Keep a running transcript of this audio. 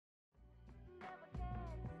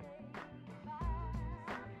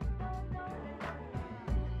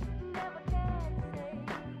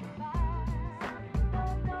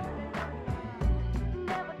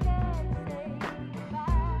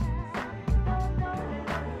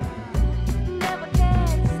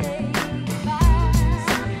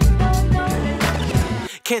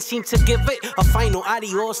can't seem to give it a final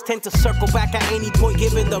adiós. Tend to circle back at any point,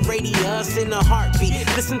 given the radius in a heartbeat.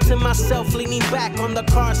 Listen to myself leaning back on the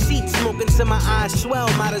car seat, smoking till my eyes swell.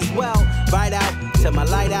 Might as well ride out till my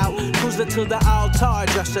light out, cruising to the altar,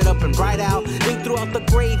 dress it up and ride out. Think throughout the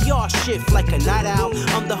graveyard shift like a night out.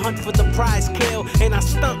 On the hunt for the prize kill, and I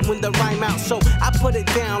stunt when the rhyme out. So I put it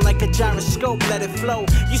down like a gyroscope, let it flow.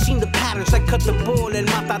 You seen the patterns, I cut the bull and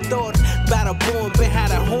matador. Battle born, been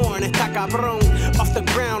had a horn, está cabrón. Off the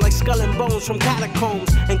ground like skull and bones from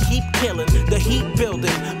catacombs, and keep killing, the heat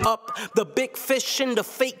building up. The big fish and the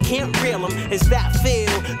fake can't reel them. Is that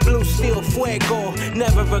feel? Blue steel fuego,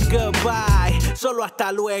 never a goodbye, solo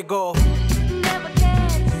hasta luego.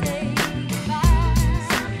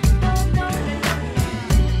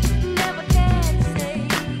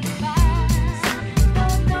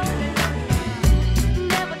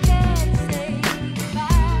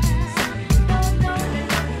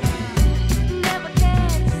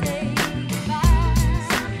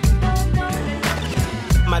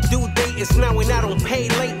 My due date is now and I don't pay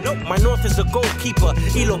late. Nope, my north is a goalkeeper.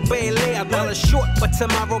 Y lo Pelé, $1 short, but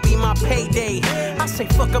tomorrow be my payday. I say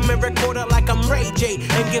fuck him and record it like I'm Ray J,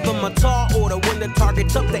 and give him a tall order when the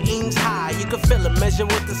target's up, the aim's high. You can feel it, measure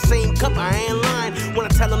with the same cup, I ain't lying when I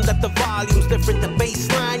tell him that the volume's different, the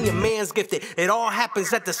baseline. Your man's gifted, it all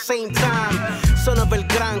happens at the same time. Son of el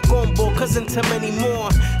Gran Combo, cousin to many more.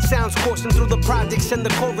 Sounds coursing through the projects and the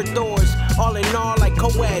corridors. All in all, like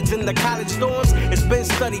coeds in the college dorms. It's been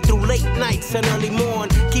studied through late nights and early morn,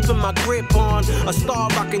 keeping my grip on a star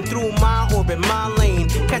rocking through my orbit, my lane,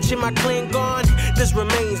 catching my Klingon. This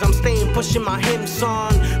remains, I'm staying, pushing my hymn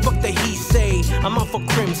song. Fuck the he say, I'm off for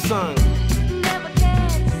crimson.